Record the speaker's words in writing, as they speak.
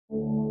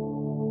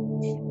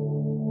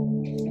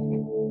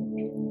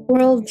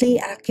Worldly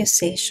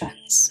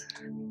accusations.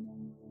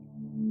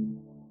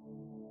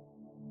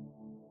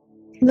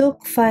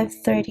 Luke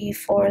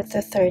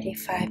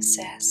 5:34-35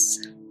 says,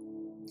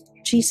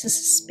 Jesus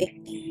is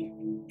speaking.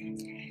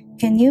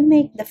 Can you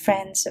make the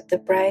friends of the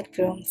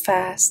bridegroom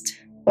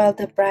fast while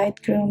the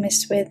bridegroom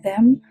is with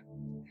them?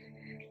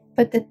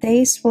 But the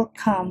days will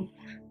come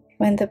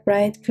when the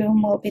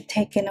bridegroom will be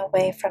taken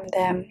away from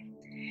them.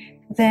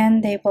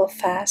 Then they will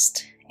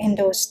fast in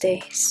those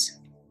days.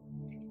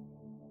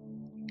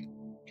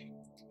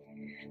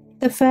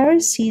 The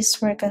Pharisees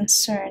were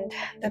concerned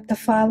that the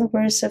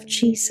followers of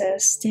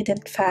Jesus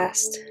didn't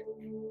fast.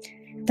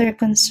 Their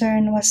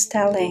concern was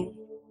telling.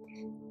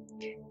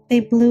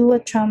 They blew a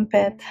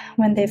trumpet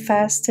when they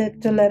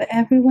fasted to let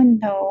everyone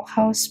know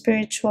how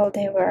spiritual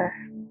they were.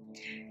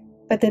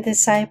 But the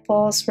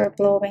disciples were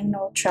blowing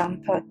no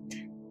trumpet.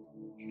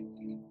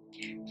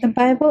 The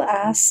Bible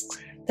asks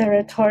the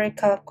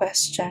rhetorical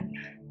question,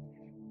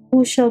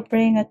 who shall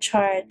bring a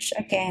charge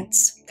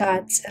against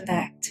God's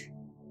elect?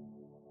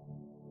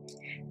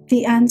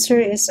 The answer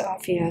is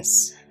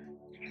obvious.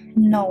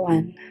 No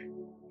one.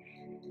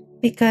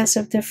 Because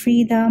of the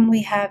freedom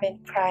we have in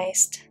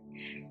Christ,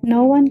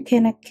 no one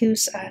can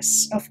accuse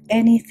us of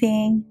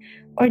anything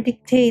or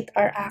dictate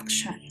our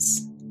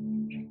actions.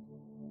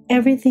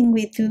 Everything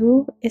we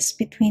do is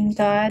between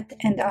God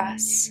and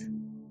us.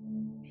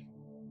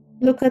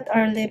 Look at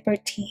our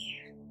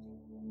liberty.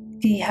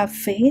 Do you have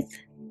faith?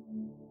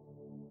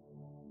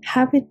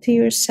 Have it to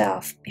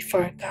yourself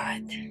before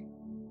God.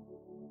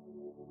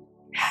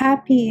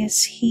 Happy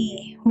is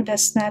he who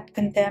does not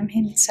condemn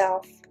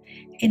himself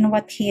in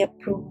what he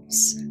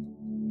approves.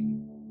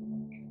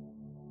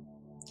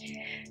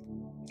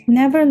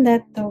 Never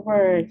let the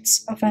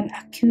words of an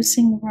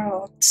accusing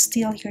world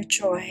steal your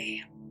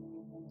joy.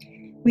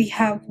 We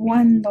have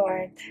one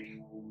Lord,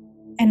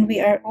 and we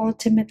are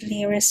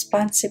ultimately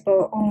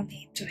responsible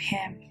only to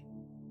Him.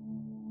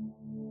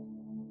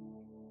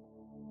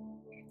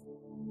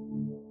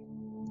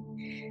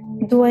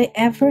 Do I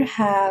ever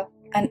have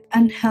an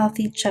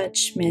unhealthy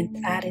judgment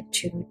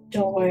attitude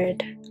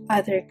toward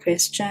other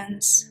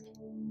Christians?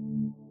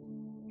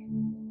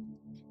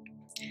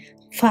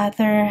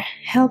 Father,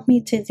 help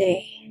me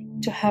today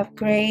to have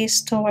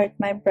grace toward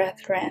my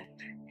brethren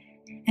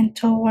and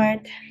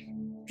toward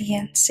the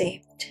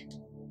unsaved.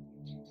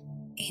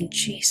 In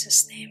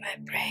Jesus' name I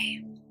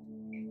pray.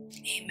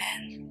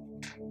 Amen.